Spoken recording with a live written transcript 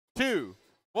2,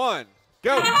 1,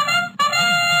 go.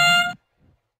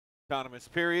 Autonomous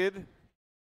period.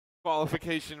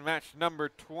 Qualification match number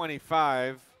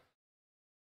 25.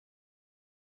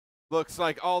 Looks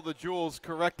like all the jewels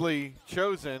correctly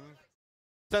chosen.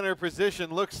 Center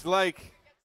position looks like,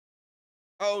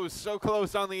 oh, so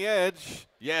close on the edge.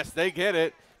 Yes, they get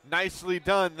it. Nicely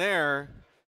done there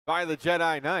by the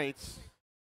Jedi Knights.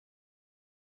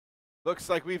 Looks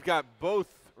like we've got both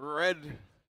red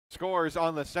scores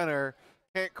on the center.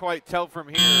 Can't quite tell from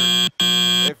here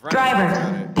if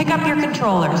driver, pick up your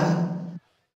controllers.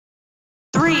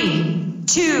 3,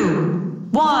 2,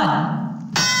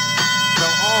 1. So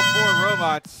all 4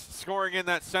 robots scoring in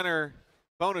that center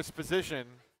bonus position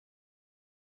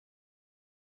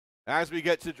as we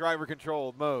get to driver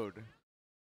control mode.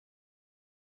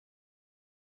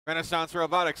 Renaissance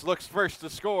Robotics looks first to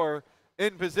score,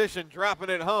 in position, dropping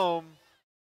it home.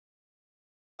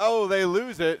 Oh, they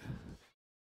lose it.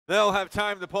 They'll have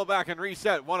time to pull back and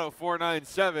reset.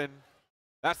 104.97.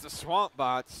 That's the Swamp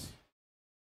Bots.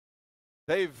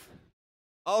 They've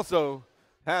also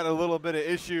had a little bit of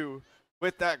issue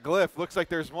with that glyph. Looks like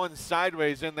there's one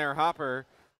sideways in their hopper.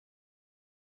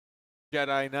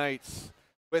 Jedi Knights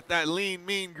with that lean,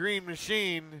 mean green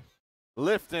machine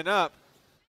lifting up,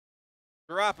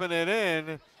 dropping it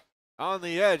in on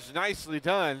the edge. Nicely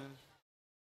done.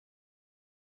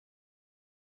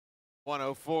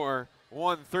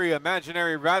 104.13.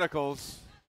 Imaginary Radicals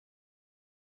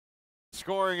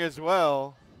scoring as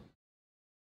well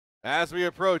as we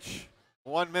approach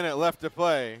 1 minute left to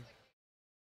play.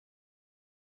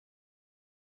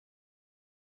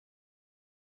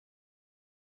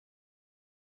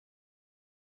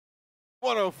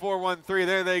 .104.13.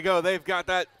 There they go. They've got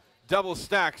that double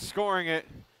stack, scoring it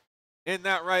in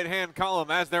that right-hand column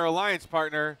as their alliance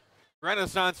partner.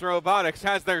 Renaissance Robotics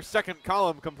has their second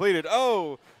column completed.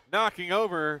 Oh, knocking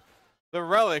over the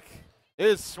relic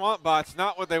is Swamp Bots.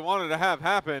 Not what they wanted to have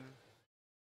happen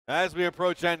as we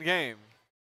approach endgame.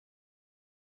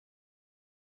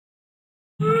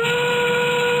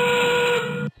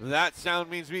 That sound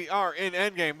means we are in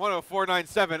endgame.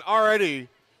 104.97 already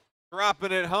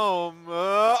dropping it home.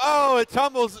 Oh, it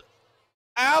tumbles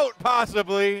out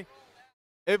possibly.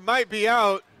 It might be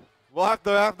out. We'll have to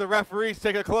have the referees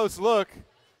take a close look.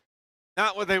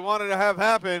 Not what they wanted to have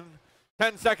happen.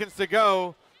 10 seconds to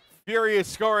go. Furious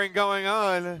scoring going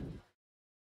on.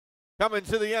 Coming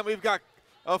to the end, we've got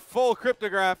a full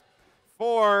cryptograph.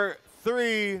 4,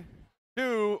 3,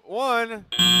 2, 1.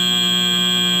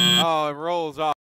 Oh, it rolls off.